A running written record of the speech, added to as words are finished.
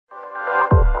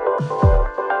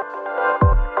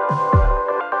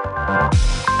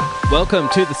Welcome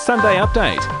to the Sunday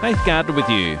Update. Faith Gardner with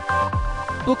you.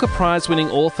 Booker Prize-winning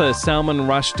author Salman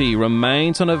Rushdie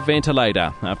remains on a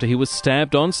ventilator after he was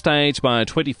stabbed on stage by a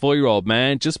 24-year-old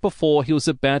man just before he was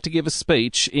about to give a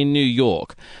speech in New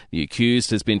York. The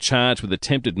accused has been charged with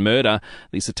attempted murder.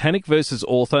 The Satanic Verses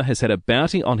author has had a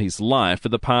bounty on his life for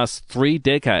the past 3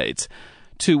 decades.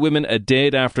 2 women are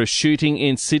dead after a shooting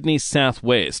in Sydney's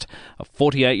southwest. A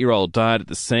 48-year-old died at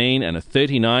the scene and a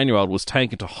 39-year-old was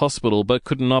taken to hospital but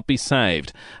could not be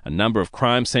saved. A number of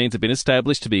crime scenes have been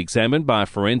established to be examined by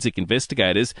forensic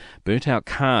investigators. Burnt-out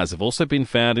cars have also been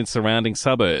found in surrounding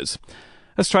suburbs.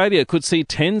 Australia could see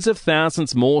tens of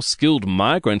thousands more skilled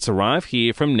migrants arrive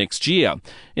here from next year.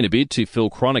 In a bid to fill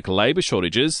chronic labour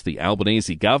shortages, the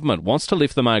Albanese government wants to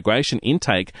lift the migration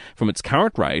intake from its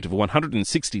current rate of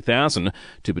 160,000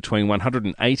 to between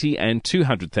 180 and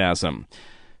 200,000.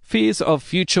 Fears of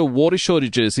future water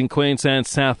shortages in Queensland's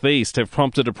southeast have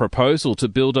prompted a proposal to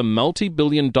build a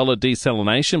multi-billion-dollar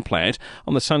desalination plant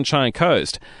on the Sunshine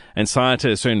Coast, and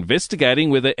scientists are investigating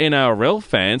whether NRL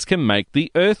fans can make the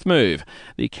Earth move.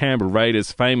 The Canberra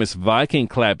Raiders' famous Viking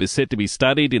clap is set to be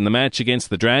studied in the match against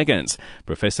the Dragons.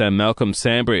 Professor Malcolm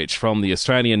Sandbridge from the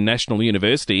Australian National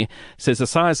University says a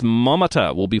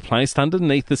seismometer will be placed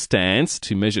underneath the stands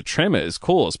to measure tremors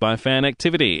caused by fan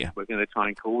activity. We're going to try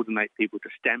and coordinate people to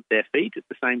stamp their feet at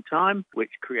the same time, which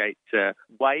creates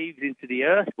waves into the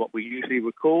earth, what we usually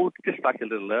record, just like a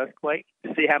little earthquake,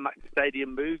 to see how much the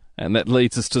stadium moves. And that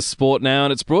leads us to sport now,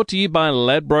 and it's brought to you by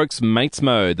Ladbrokes Mates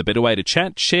Mode, the better way to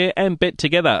chat, share and bet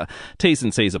together. T's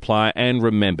and C's apply, and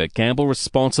remember, gamble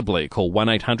responsibly. Call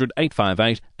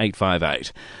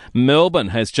 1-800-858-858. Melbourne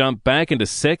has jumped back into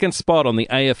second spot on the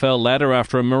AFL ladder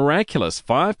after a miraculous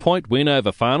 5-point win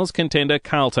over finals contender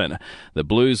Carlton. The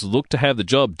Blues look to have the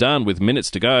job done with minutes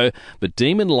to go, but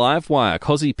Demon Livewire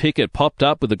Cozzy Pickett popped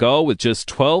up with a goal with just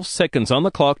 12 seconds on the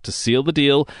clock to seal the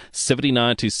deal,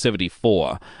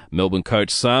 79-74. Melbourne coach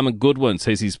Simon Goodwin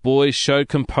says his boys showed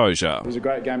composure. It was a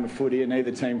great game of footy and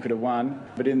neither team could have won,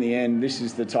 but in the end this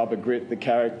is the type of grit, the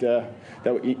character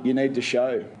that you need to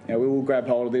show. We will grab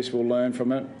hold of this, we'll learn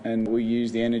from it, and we'll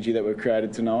use the energy that we've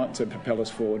created tonight to propel us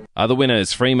forward. Other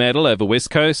winners, Fremantle over West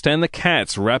Coast and the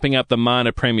Cats wrapping up the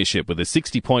minor premiership with a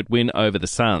 60-point win over the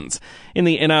Suns. In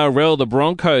the NRL, the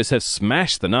Broncos have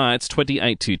smashed the Knights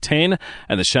 28-10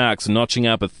 and the Sharks notching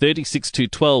up a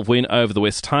 36-12 win over the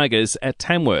West Tigers at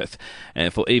Tamworth.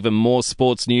 And for even more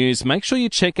sports news, make sure you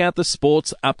check out the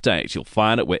Sports Update. You'll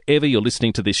find it wherever you're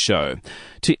listening to this show.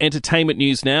 To entertainment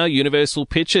news now, Universal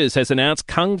Pictures has announced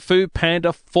Kung Fu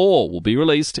Panda 4 will be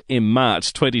released in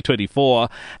March 2024.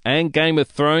 And Game of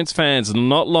Thrones fans,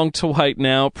 not long to wait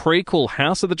now. Prequel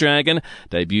House of the Dragon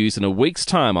debuts in a week's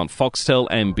time on Foxtel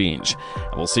and Binge.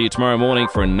 And we'll see you tomorrow morning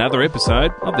for another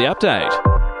episode of The Update.